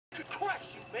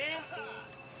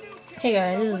Hey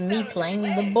guys, this is me playing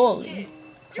The Bully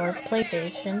for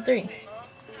PlayStation 3.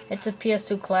 It's a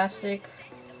PS2 classic,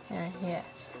 and yeah,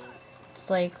 it's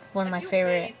like one of my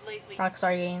favorite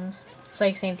Rockstar games. It's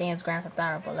like same thing as Grand Theft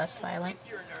Auto, but less violent.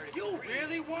 You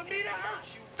really want me to hurt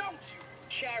you, don't you?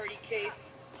 Charity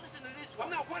case. Listen to this one.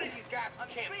 I'm not one of these guys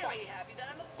who can't fight.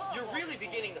 You're really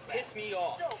beginning to piss me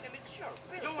off. So immature.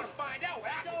 You don't want to find out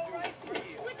what I can do for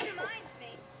you. What's your mind,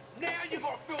 mate? Now you're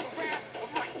gonna feel the wrath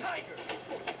of my tiger.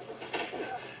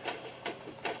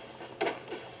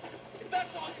 If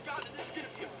that's all you got, then this is gonna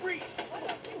be a breeze.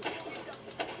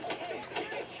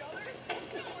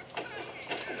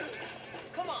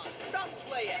 Come on, stop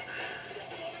playing.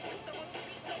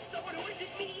 Someone who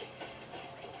isn't me.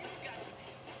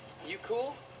 You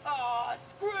cool? Aw,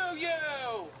 screw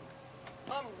you!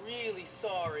 I'm really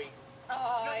sorry.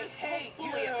 I hate you.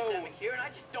 Epidemic here, and I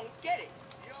just don't get it.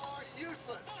 You're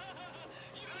useless.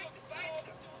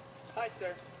 Hi,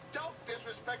 sir. Don't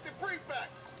disrespect the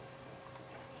prefects.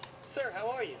 Sir, how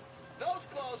are you? Those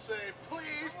clothes say,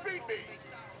 please beat me.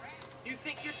 You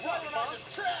think you're Why tough, don't I huh?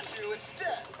 just trash you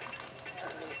instead?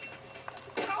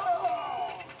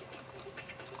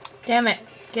 Damn it!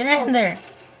 Get in there!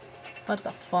 What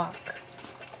the fuck?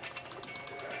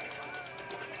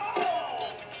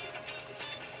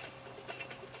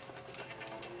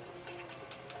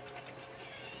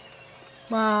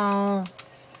 Wow.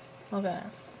 Okay.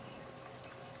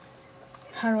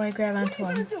 How do I grab onto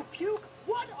him?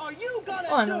 What are you gonna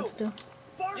Oh, I know what to do.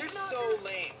 You're so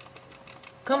lame.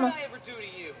 Come on. What did I ever do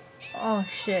to you? Oh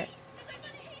shit.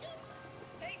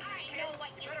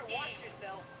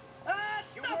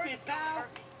 Stop it, pal.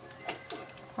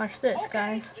 Watch this,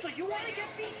 guys. So you want to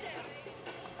get beat down?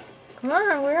 Come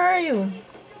on, where are you?